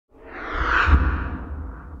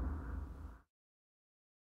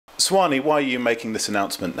Soane, why are you making this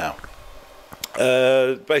announcement now?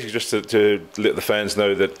 Basically, just to let the fans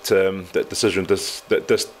know that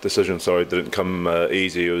this decision, didn't come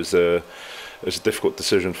easy. It was a difficult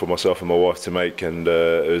decision for myself and my wife to make, and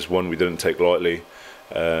it was one we didn't take lightly.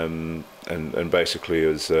 And basically,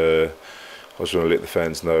 I was going to let the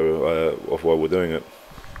fans know of why we're doing it.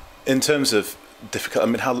 In terms of difficult, I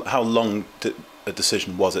mean, how long a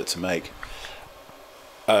decision was it to make?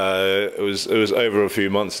 It was over a few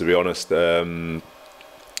months, to be honest.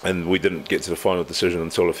 And we didn't get to the final decision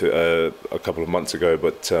until a couple of months ago.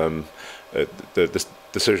 But the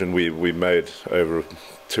decision we made over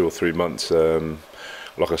 2 or 3 months,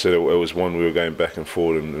 like I said, it was one we were going back and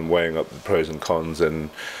forward and weighing up the pros and cons, and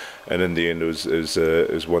in the end, it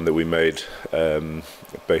was one that we made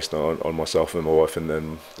based on myself and my wife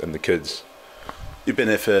and the kids. You've been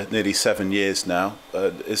here for nearly 7 years now.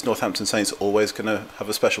 Is Northampton Saints always going to have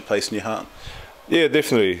a special place in your heart? Yeah,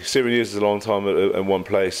 definitely. 7 years is a long time in one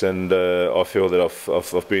place, and I feel that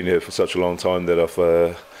I've been here for such a long time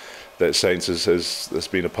that that Saints has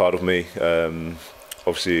been a part of me.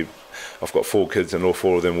 Obviously, I've got 4 kids, and all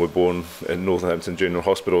 4 of them were born in Northampton General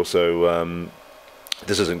Hospital. So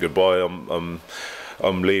this isn't goodbye.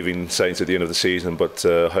 I'm leaving Saints at the end of the season, but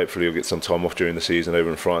hopefully I'll get some time off during the season over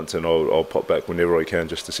in France, and I'll pop back whenever I can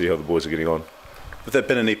just to see how the boys are getting on. Have there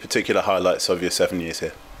been any particular highlights of your 7 years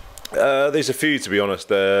here? There's a few, to be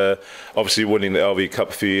honest. Obviously winning the LV Cup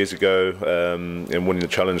a few years ago, and winning the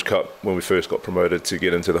Challenge Cup when we first got promoted to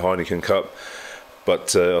get into the Heineken Cup.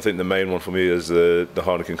 But I think the main one for me is the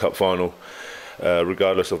Heineken Cup final.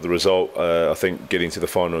 Regardless of the result, I think getting to the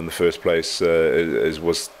final in the first place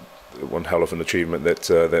was one hell of an achievement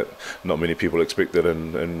that not many people expected,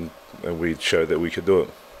 and we showed that we could do it.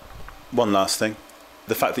 One last thing.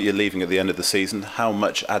 The fact that you're leaving at the end of the season, how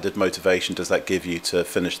much added motivation does that give you to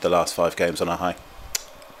finish the last 5 games on a high?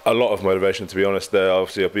 A lot of motivation, to be honest.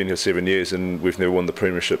 Obviously, I've been here 7 years, and we've never won the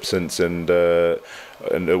Premiership since. And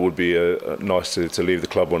it would be nice to leave the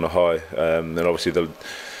club on a high. And obviously,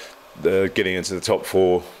 the getting into the top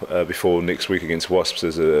 4 before next week against Wasps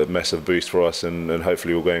is a massive boost for us. And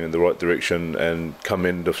hopefully, we're going in the right direction. And come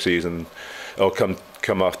end of season, I'll come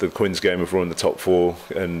after the Quins game, if we're in the top 4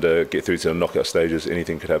 and get through to the knockout stages,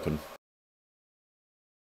 anything could happen.